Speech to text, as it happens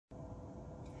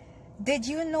Did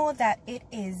you know that it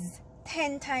is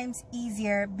 10 times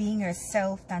easier being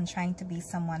yourself than trying to be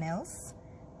someone else?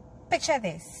 Picture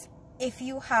this. If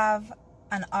you have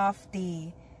an off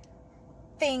day,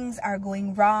 things are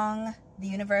going wrong, the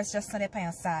universe just not up on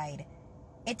your side.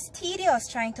 It's tedious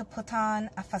trying to put on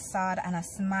a facade and a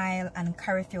smile and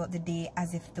carry throughout the day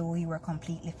as if though you were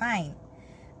completely fine.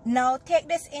 Now take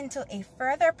this into a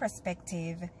further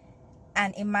perspective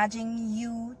and imagine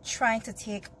you trying to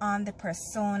take on the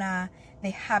persona,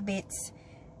 the habits,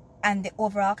 and the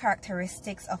overall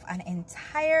characteristics of an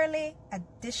entirely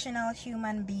additional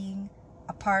human being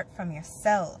apart from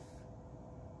yourself.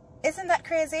 Isn't that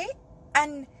crazy?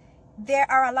 And there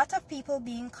are a lot of people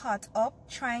being caught up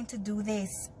trying to do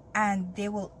this, and they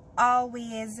will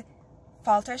always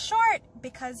falter short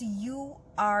because you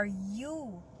are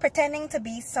you. Pretending to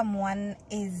be someone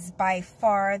is by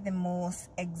far the most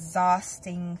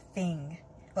exhausting thing.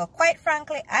 Well, quite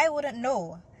frankly, I wouldn't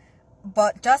know,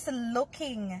 but just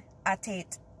looking at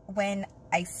it when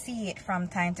I see it from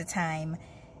time to time,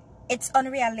 it's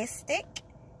unrealistic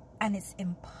and it's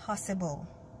impossible.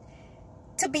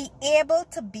 To be able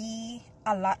to be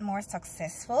a lot more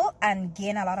successful and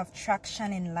gain a lot of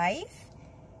traction in life,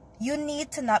 you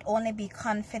need to not only be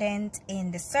confident in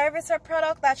the service or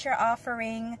product that you're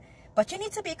offering, but you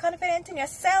need to be confident in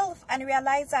yourself and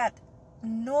realize that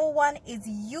no one is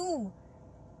you.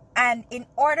 And in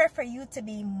order for you to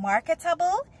be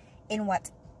marketable in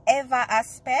whatever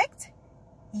aspect,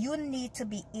 you need to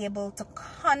be able to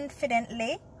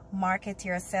confidently market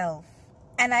yourself.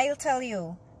 And I'll tell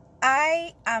you,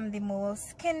 I am the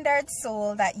most kindred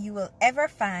soul that you will ever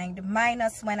find,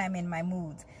 minus when I'm in my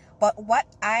mood. But what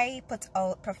I put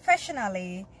out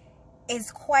professionally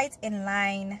is quite in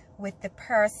line with the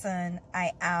person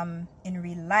I am in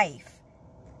real life.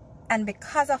 And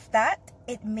because of that,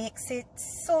 it makes it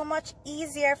so much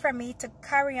easier for me to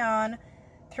carry on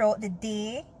throughout the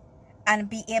day and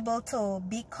be able to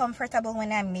be comfortable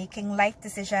when I'm making life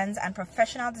decisions and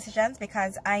professional decisions,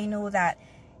 because I know that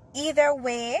either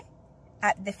way,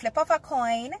 at the flip of a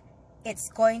coin, it's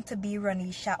going to be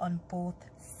Ronisha on both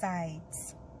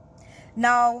sides.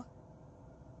 Now,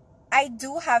 I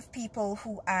do have people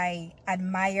who I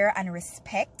admire and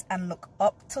respect and look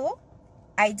up to.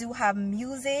 I do have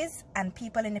muses and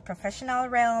people in the professional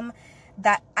realm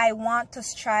that I want to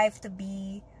strive to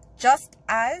be just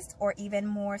as or even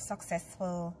more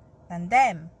successful than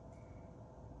them.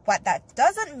 What that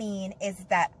doesn't mean is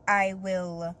that I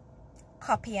will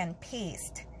copy and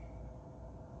paste.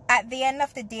 At the end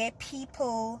of the day,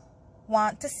 people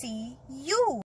want to see you.